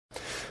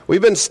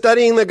We've been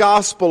studying the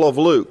Gospel of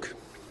Luke.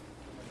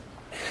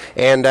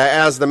 And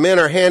as the men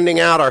are handing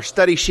out our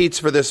study sheets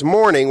for this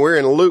morning, we're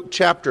in Luke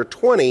chapter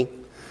 20.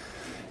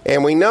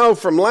 And we know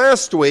from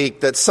last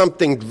week that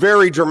something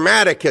very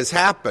dramatic has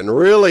happened.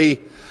 Really,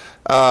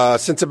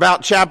 since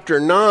about chapter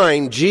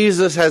 9,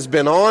 Jesus has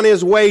been on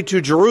his way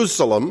to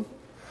Jerusalem.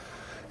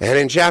 And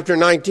in chapter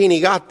 19, he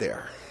got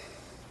there.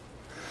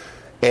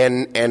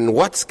 And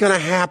what's going to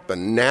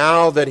happen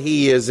now that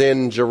he is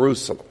in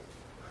Jerusalem?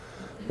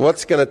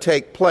 What's going to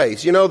take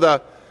place? You know,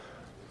 the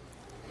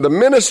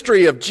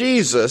ministry of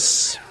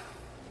Jesus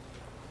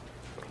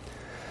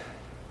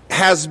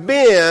has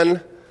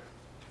been,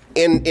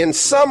 in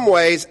some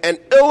ways, an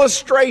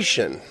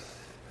illustration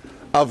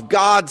of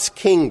God's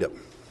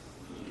kingdom.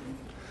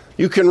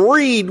 You can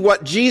read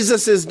what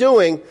Jesus is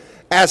doing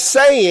as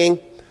saying,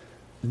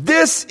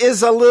 this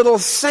is a little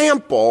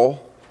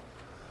sample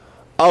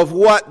of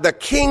what the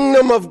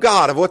kingdom of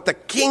God, of what the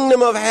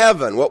kingdom of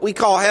heaven, what we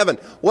call heaven,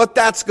 what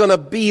that's going to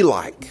be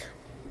like.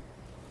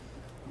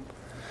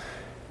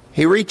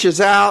 He reaches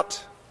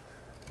out,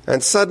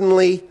 and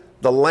suddenly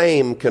the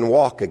lame can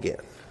walk again.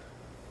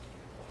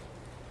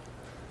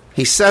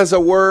 He says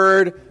a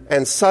word,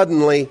 and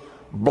suddenly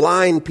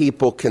blind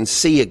people can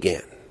see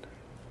again.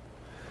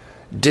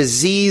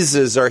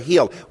 Diseases are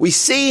healed. We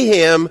see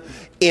him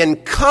in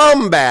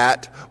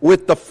combat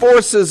with the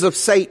forces of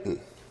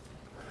Satan.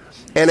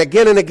 And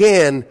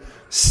again,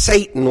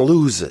 Satan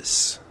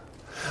loses.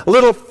 A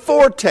little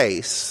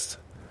foretaste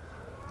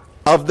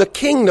of the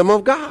kingdom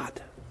of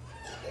God.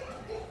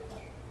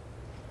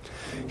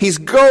 He's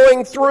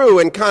going through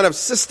and kind of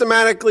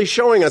systematically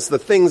showing us the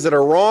things that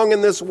are wrong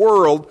in this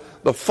world,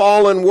 the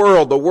fallen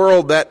world, the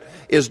world that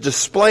is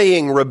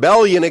displaying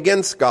rebellion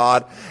against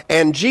God.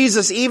 And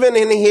Jesus, even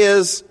in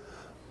his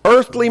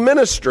earthly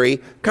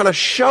ministry, kind of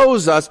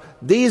shows us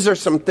these are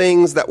some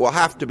things that will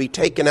have to be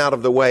taken out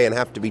of the way and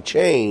have to be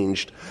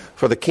changed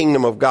for the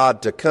kingdom of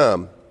God to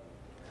come.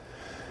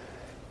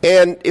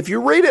 And if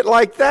you read it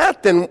like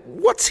that, then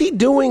what's he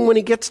doing when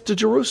he gets to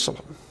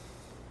Jerusalem?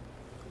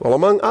 Well,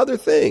 among other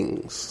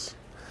things,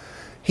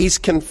 he's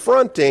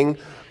confronting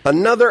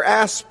another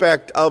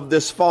aspect of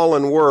this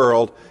fallen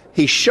world.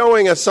 He's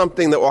showing us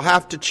something that will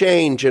have to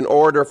change in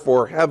order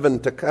for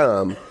heaven to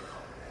come.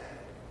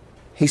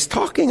 He's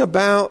talking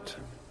about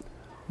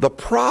the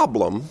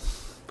problem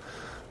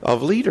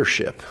of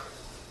leadership.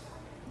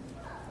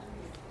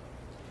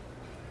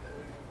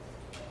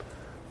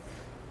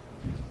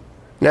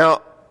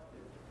 Now,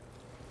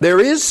 there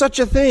is such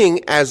a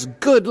thing as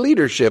good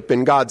leadership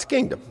in God's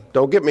kingdom.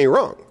 Don't get me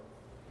wrong.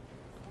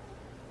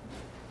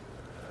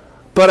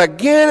 But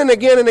again and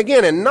again and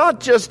again, and not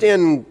just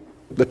in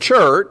the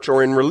church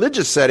or in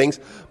religious settings,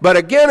 but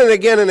again and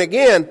again and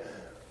again,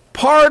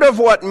 part of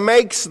what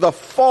makes the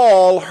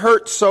fall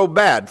hurt so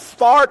bad,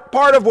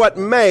 part of what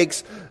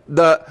makes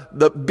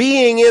the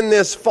being in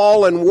this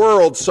fallen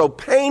world so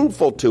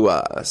painful to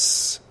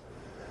us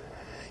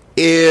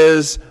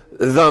is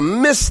the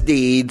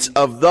misdeeds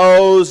of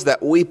those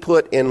that we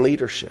put in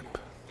leadership.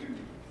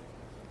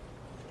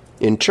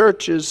 In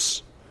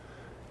churches,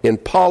 in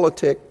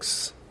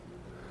politics,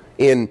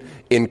 in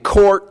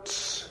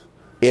courts,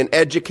 in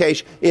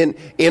education,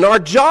 in our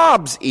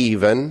jobs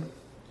even.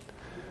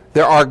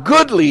 There are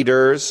good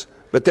leaders,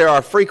 but there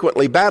are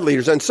frequently bad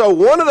leaders. And so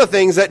one of the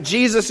things that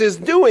Jesus is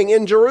doing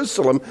in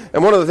Jerusalem,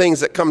 and one of the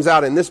things that comes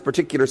out in this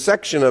particular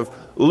section of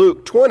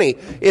Luke 20,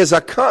 is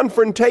a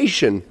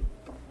confrontation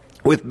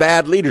with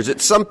bad leaders.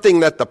 It's something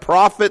that the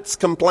prophets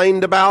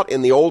complained about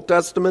in the Old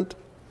Testament.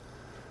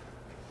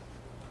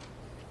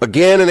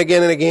 Again and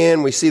again and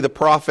again, we see the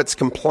prophets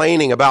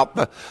complaining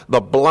about the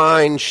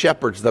blind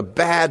shepherds, the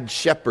bad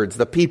shepherds,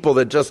 the people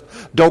that just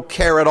don't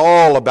care at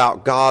all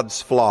about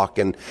God's flock.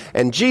 And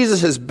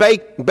Jesus is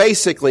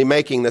basically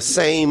making the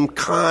same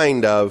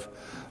kind of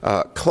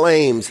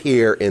claims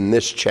here in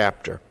this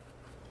chapter.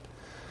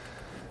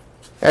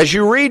 As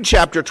you read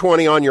chapter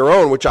 20 on your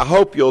own, which I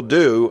hope you'll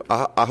do,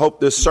 I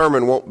hope this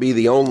sermon won't be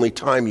the only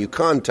time you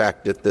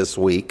contact it this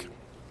week.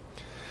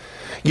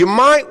 You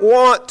might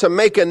want to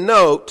make a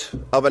note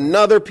of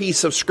another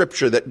piece of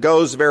Scripture that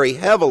goes very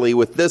heavily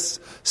with this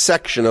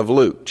section of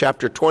Luke.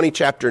 Chapter 20,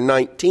 chapter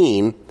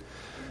 19.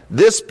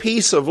 This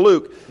piece of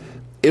Luke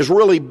is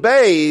really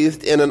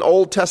bathed in an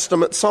Old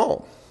Testament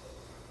psalm.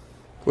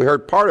 We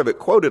heard part of it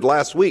quoted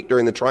last week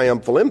during the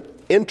triumphal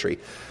entry.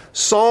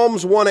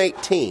 Psalms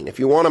 118. If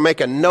you want to make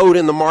a note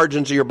in the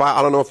margins of your Bible,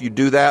 I don't know if you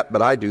do that,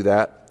 but I do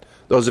that.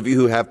 Those of you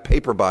who have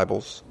paper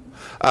Bibles.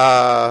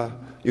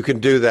 You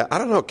can do that. I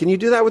don't know. Can you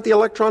do that with the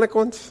electronic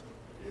ones?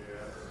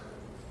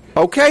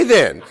 Okay,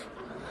 then.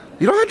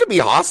 You don't have to be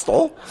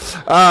hostile.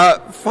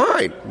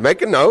 Fine.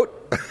 Make a note.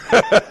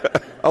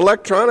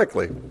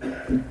 Electronically.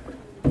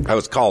 That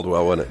was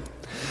Caldwell, wasn't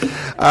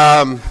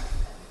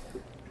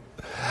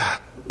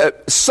it?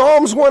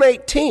 Psalms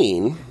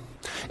 118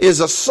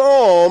 is a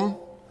psalm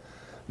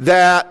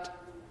that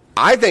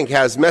I think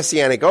has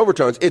messianic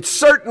overtones. It's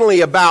certainly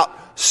about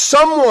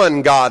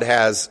someone God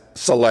has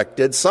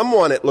selected,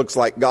 someone it looks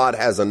like God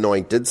has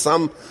anointed,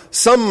 some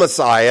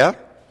Messiah.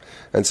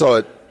 And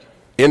so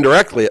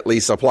indirectly at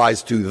least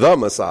applies to the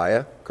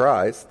Messiah,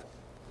 Christ,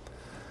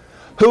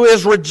 who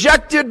is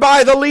rejected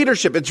by the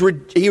leadership.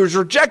 He was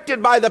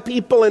rejected by the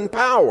people in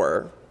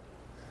power,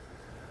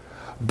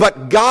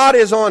 but God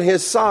is on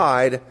his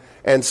side,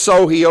 and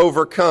so he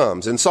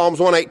overcomes. In Psalms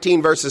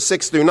 118, verses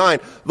 6 through 9,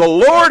 the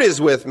Lord is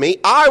with me,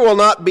 I will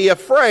not be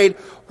afraid.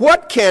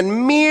 What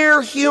can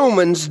mere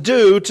humans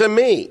do to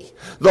me?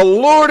 The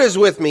Lord is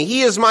with me.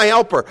 He is my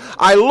helper.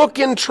 I look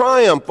in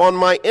triumph on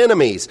my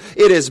enemies.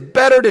 It is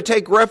better to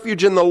take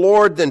refuge in the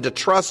Lord than to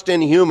trust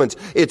in humans.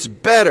 It's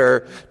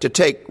better to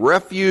take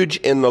refuge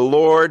in the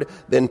Lord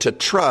than to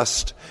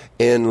trust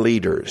in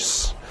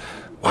leaders.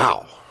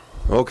 Wow.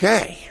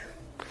 Okay.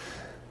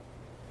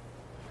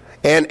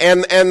 And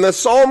the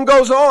psalm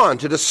goes on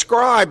to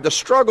describe the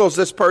struggles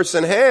this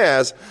person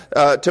has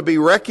to be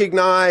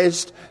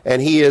recognized, and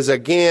he is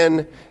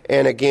again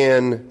and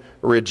again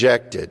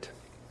rejected.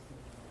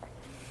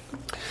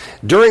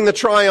 During the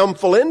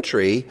triumphal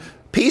entry,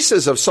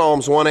 pieces of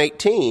Psalms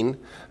 118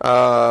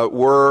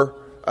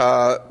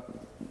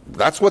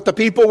 that's what the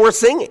people were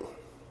singing.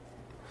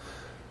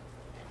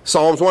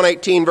 Psalms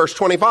 118, verse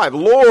 25,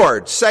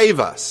 Lord,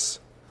 save us.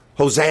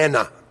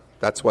 Hosanna.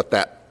 That's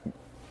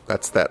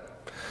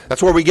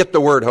where we get the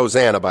word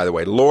Hosanna, by the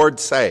way. Lord,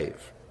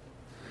 save.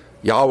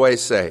 Yahweh,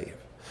 save.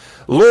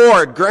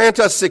 Lord, grant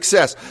us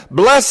success.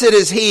 Blessed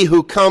is he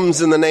who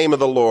comes in the name of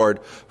the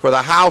Lord. For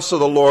the house of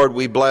the Lord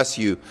we bless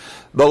you.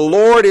 The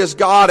Lord is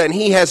God, and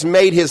he has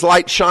made his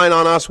light shine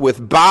on us.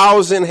 With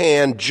boughs in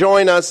hand,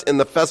 join us in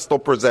the festal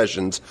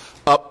processions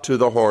up to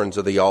the horns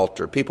of the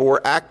altar. People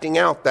were acting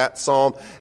out that psalm